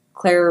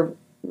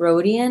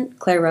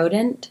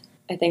clairaudient,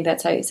 I think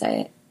that's how you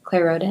say it,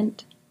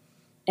 clairaudient.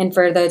 And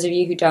for those of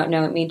you who don't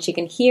know, it means she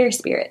can hear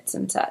spirits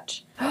and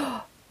such.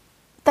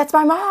 That's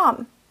my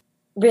mom.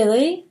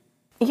 Really?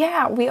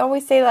 Yeah, we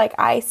always say, like,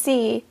 I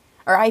see,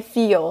 or I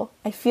feel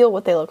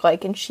what they look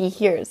like, and she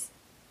hears.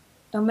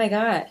 Oh my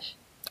gosh.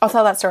 I'll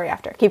tell that story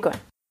after. Keep going.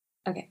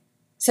 Okay.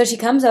 So she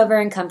comes over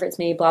and comforts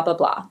me, blah, blah,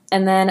 blah.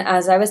 And then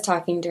as I was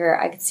talking to her,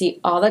 I could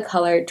see all the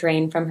color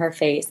drain from her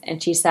face,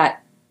 and she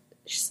sat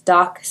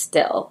stock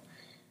still.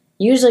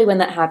 Usually when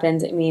that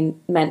happens, it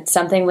meant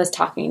something was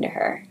talking to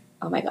her.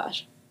 Oh my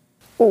gosh.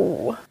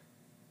 Ooh.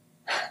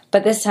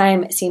 But this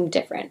time it seemed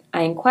different.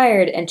 I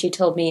inquired, and she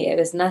told me it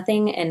was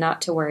nothing and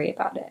not to worry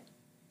about it.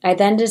 I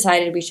then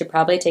decided we should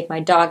probably take my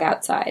dog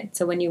outside.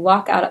 So when you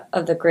walk out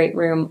of the great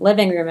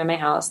living room in my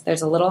house,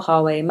 there's a little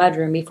hallway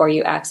mudroom before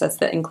you access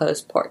the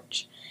enclosed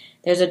porch.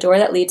 There's a door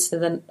that leads to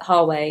the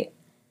hallway,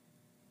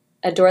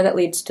 a door that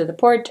leads to the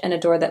porch, and a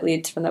door that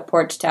leads from the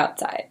porch to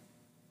outside.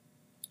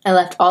 I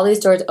left all these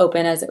doors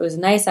open as it was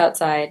nice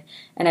outside,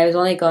 and I was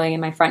only going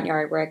in my front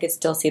yard where I could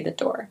still see the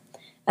door.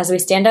 As we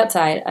stand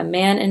outside, a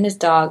man and his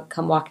dog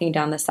come walking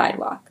down the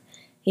sidewalk.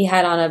 He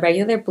had on a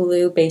regular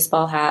blue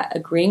baseball hat, a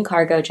green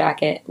cargo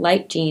jacket,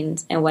 light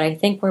jeans, and what I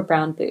think were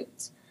brown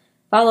boots.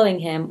 Following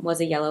him was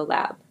a yellow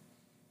lab.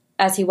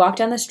 As he walked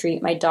down the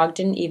street, my dog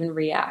didn't even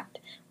react,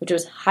 which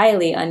was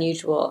highly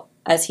unusual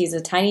as he's a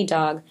tiny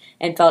dog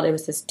and felt it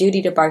was his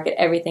duty to bark at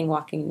everything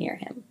walking near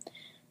him.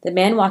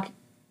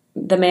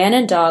 The man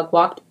and dog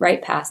walked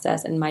right past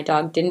us, and my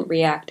dog didn't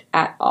react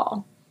at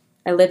all.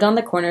 I lived on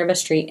the corner of a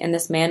street, and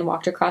this man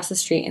walked across the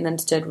street and then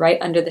stood right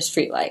under the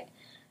streetlight,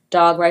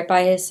 dog right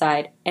by his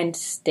side, and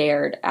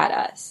stared at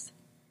us.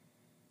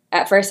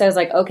 At first I was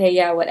like, okay,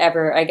 yeah,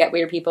 whatever, I get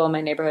weird people in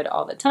my neighborhood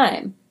all the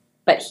time.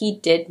 But he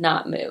did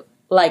not move,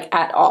 like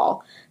at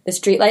all. The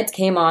streetlights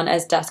came on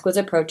as dusk was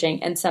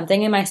approaching, and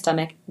something in my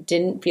stomach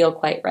didn't feel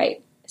quite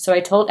right. So I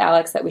told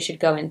Alex that we should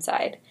go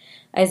inside.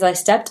 As I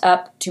stepped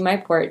up to my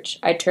porch,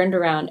 I turned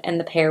around, and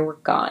the pair were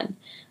gone.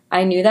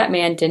 I knew that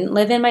man didn't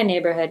live in my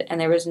neighborhood, and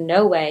there was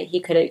no way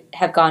he could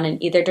have gone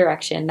in either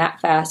direction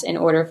that fast in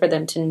order for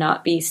them to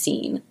not be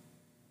seen.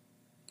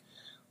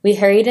 We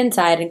hurried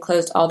inside and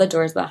closed all the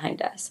doors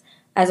behind us.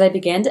 As I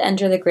began to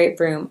enter the great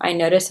room, I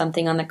noticed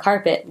something on the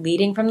carpet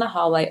leading from the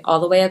hallway all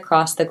the way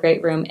across the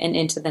great room and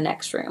into the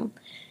next room.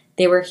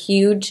 They were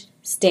huge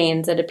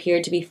stains that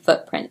appeared to be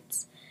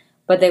footprints,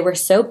 but they were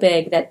so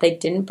big that they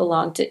didn't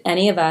belong to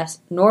any of us,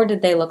 nor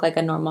did they look like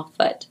a normal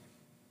foot.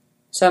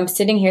 So I'm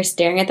sitting here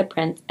staring at the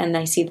prints, and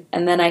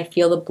then I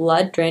feel the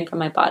blood drain from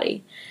my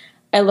body.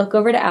 I look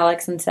over to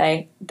Alex and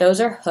say, "Those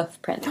are hoof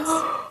prints."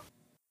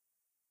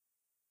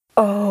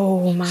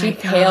 Oh my God. She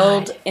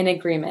paled in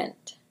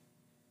agreement.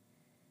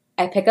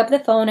 I pick up the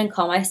phone and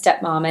call my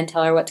stepmom and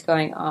tell her what's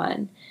going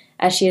on,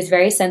 as she is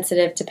very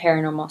sensitive to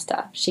paranormal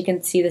stuff. She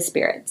can see the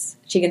spirits.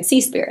 She can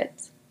see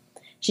spirits.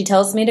 She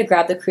tells me to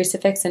grab the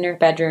crucifix in her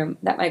bedroom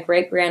that my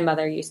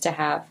great-grandmother used to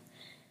have.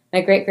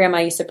 My great-grandma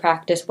used to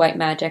practice white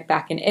magic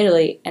back in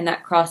Italy, and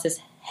that cross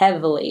is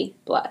heavily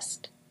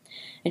blessed.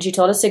 And she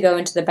told us to go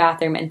into the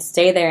bathroom and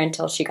stay there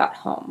until she got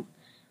home.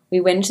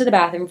 We went into the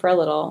bathroom for a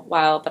little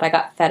while, but I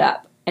got fed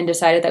up and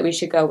decided that we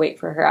should go wait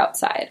for her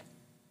outside.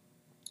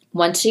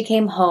 Once she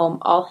came home,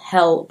 all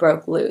hell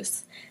broke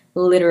loose.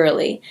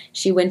 Literally.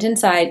 She went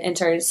inside and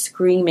started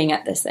screaming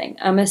at this thing.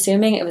 I'm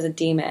assuming it was a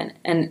demon,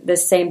 and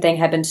this same thing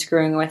had been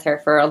screwing with her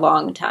for a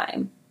long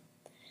time.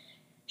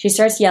 She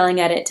starts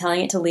yelling at it,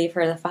 telling it to leave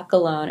her the fuck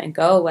alone and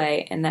go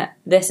away, and that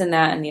this and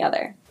that and the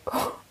other.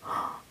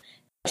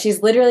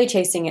 She's literally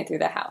chasing it through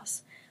the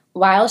house.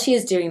 While she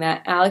is doing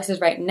that, Alex is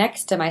right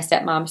next to my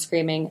stepmom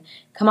screaming,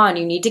 "Come on,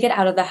 you need to get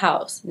out of the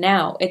house.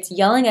 Now, it's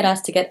yelling at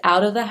us to get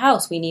out of the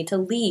house. We need to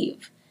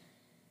leave."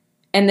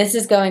 And this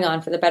is going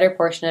on for the better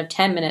portion of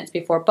 10 minutes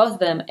before both of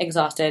them,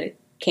 exhausted,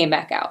 came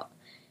back out.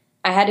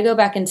 I had to go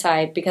back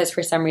inside because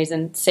for some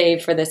reason,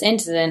 save for this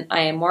incident,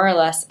 I am more or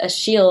less a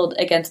shield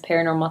against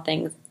paranormal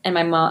things, and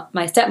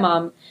my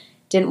stepmom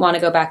didn't want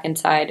to go back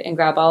inside and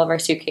grab all of our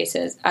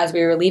suitcases as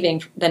we were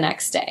leaving the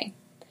next day.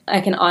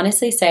 I can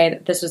honestly say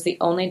that this was the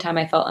only time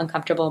I felt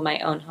uncomfortable in my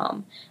own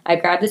home. I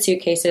grabbed the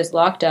suitcases,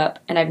 locked up,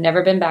 and I've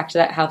never been back to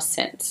that house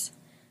since.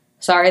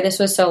 Sorry this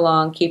was so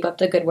long. Keep up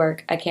the good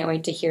work. I can't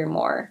wait to hear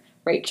more.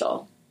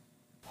 Rachel.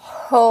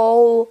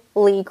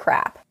 Holy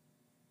crap.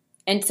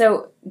 And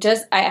so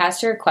I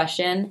asked her a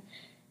question,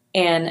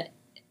 and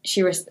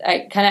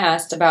I kind of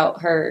asked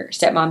about her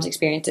stepmom's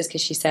experiences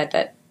because she said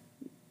that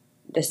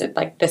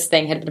this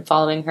thing had been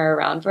following her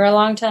around for a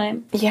long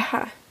time.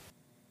 Yeah.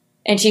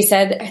 And she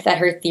said that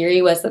her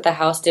theory was that the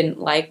house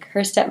didn't like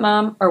her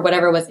stepmom, or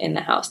whatever was in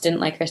the house didn't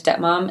like her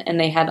stepmom, and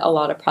they had a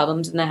lot of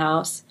problems in the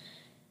house.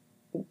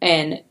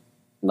 And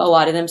a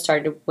lot of them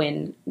started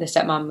when the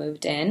stepmom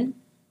moved in.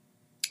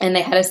 And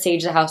they had to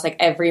stage the house like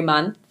every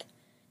month.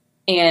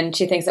 And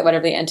she thinks that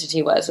whatever the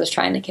entity was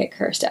trying to kick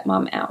her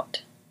stepmom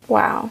out.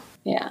 Wow.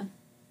 Yeah.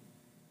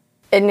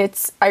 And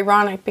it's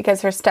ironic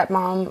because her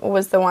stepmom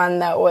was the one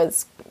that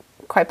was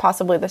quite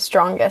possibly the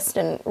strongest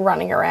in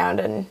running around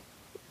and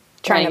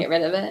trying to get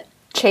rid of it.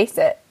 Chase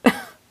it.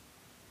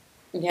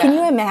 Yeah. Can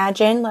you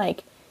imagine,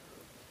 like,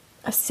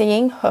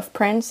 seeing hoof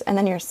prints and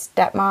then your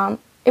stepmom?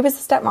 It was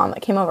the stepmom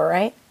that came over,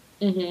 right?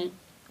 Mm-hmm.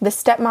 The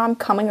stepmom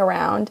coming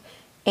around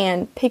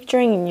and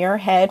picturing in your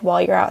head while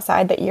you're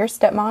outside that your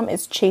stepmom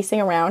is chasing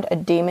around a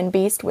demon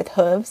beast with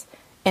hooves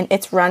and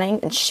it's running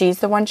and she's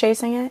the one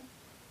chasing it.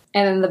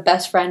 And then the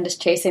best friend is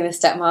chasing the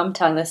stepmom,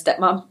 telling the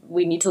stepmom,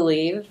 we need to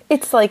leave.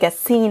 It's like a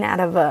scene out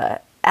of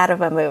a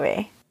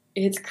movie.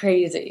 It's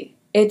crazy.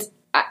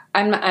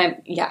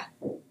 Yeah.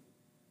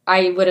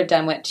 I would have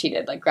done what she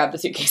did, like grab the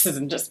suitcases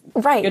and just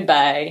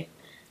goodbye.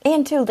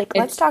 And too, like,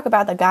 let's talk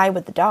about the guy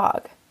with the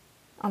dog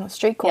on the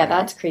street corner. Yeah,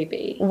 that's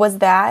creepy.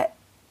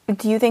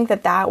 Do you think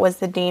that was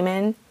the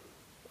demon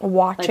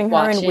watching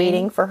her and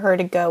waiting for her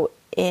to go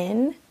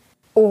in?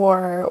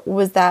 Or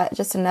was that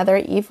just another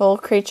evil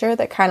creature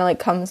that kind of like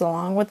comes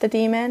along with the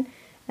demon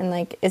and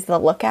like is the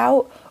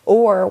lookout?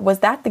 Or was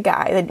that the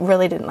guy that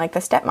really didn't like the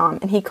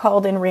stepmom and he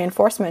called in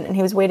reinforcement and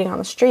he was waiting on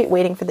the street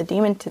waiting for the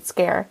demon to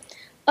scare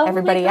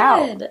everybody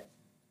out?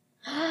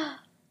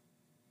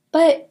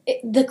 But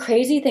the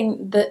crazy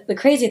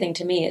thing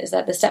to me is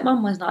that the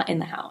stepmom was not in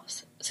the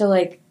house. So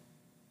like,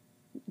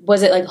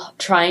 was it like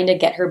trying to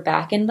get her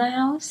back in the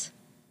house?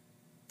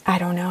 I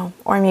don't know.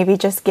 Or maybe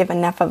just give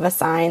enough of a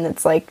sign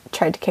that's like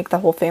tried to kick the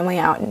whole family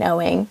out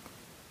knowing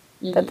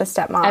that the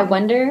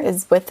stepmom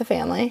is with the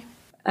family.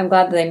 I'm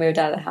glad that they moved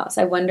out of the house.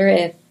 I wonder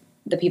if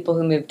the people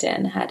who moved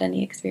in had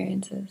any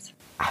experiences.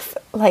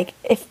 Like,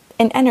 if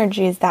an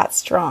energy is that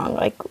strong,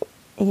 like,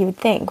 you would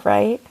think,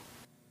 right?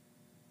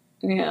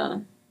 Yeah.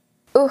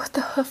 Ooh,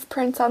 the hoof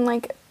prints on,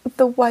 like,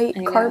 the white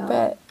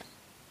carpet.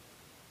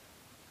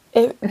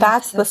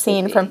 That's so the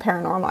scene from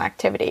Paranormal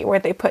Activity where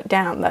they put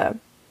down the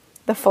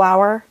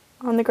flower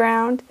on the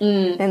ground.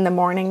 In the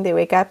morning, they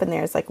wake up and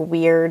there's, like,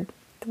 weird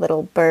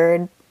little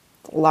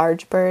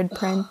large bird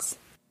prints.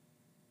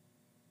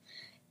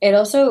 It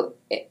also,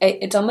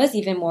 it's almost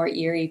even more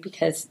eerie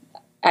because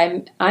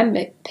I'm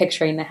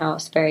picturing the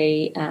house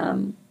very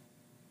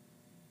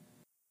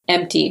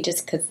empty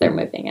just because they're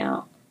moving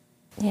out.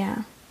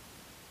 Yeah.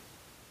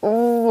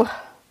 Ooh,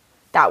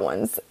 that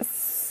one's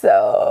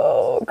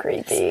so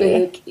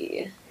creepy.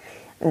 Spooky.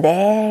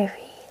 Very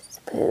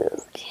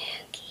spooky.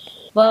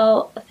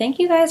 Well, thank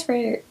you guys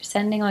for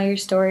sending all your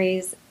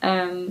stories.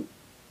 We're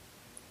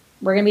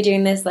going to be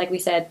doing this, like we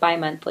said,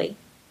 bi-monthly.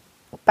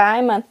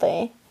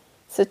 Bi-monthly.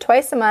 So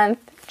twice a month,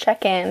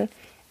 check in.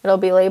 It'll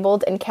be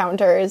labeled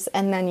encounters,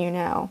 and then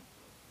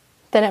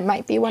then it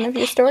might be one of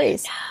your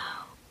stories.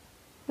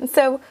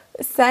 So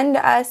send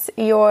us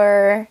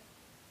your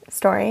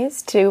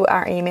stories to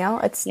our email.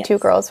 It's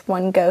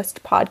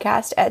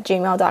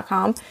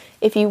twogirlsOneGhostPodcast@gmail.com.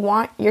 If you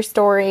want your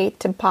story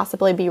to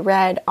possibly be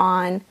read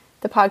on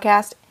the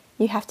podcast,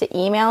 You have to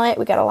email it.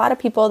 We got a lot of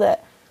people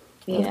that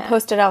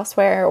post it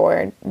elsewhere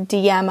or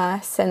DM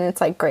us, and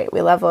it's like, great.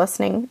 We love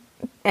listening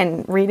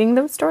and reading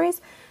those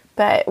stories.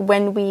 But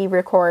when we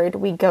record,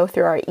 we go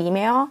through our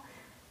email.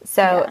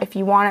 So if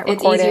you want it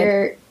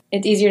recorded...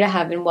 It's easier to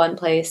have in one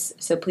place,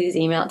 so please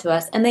email it to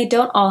us. And they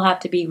don't all have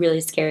to be really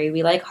scary.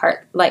 We like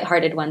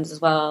lighthearted ones as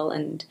well,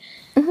 and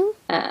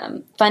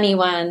funny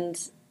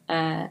ones.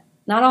 Not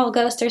all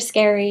ghosts are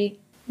scary.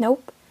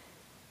 Nope.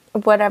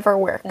 Whatever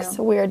works.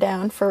 So. We're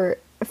down for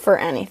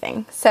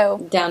anything.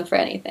 So down for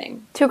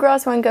anything.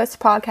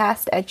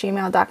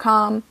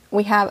 2girls1ghostpodcast@gmail.com.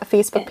 We have a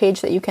Facebook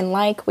page that you can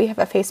like. We have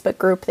a Facebook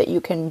group that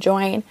you can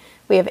join.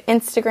 We have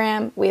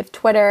Instagram. We have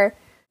Twitter.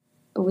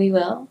 We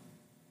will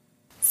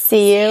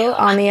see you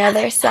on the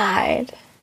other side.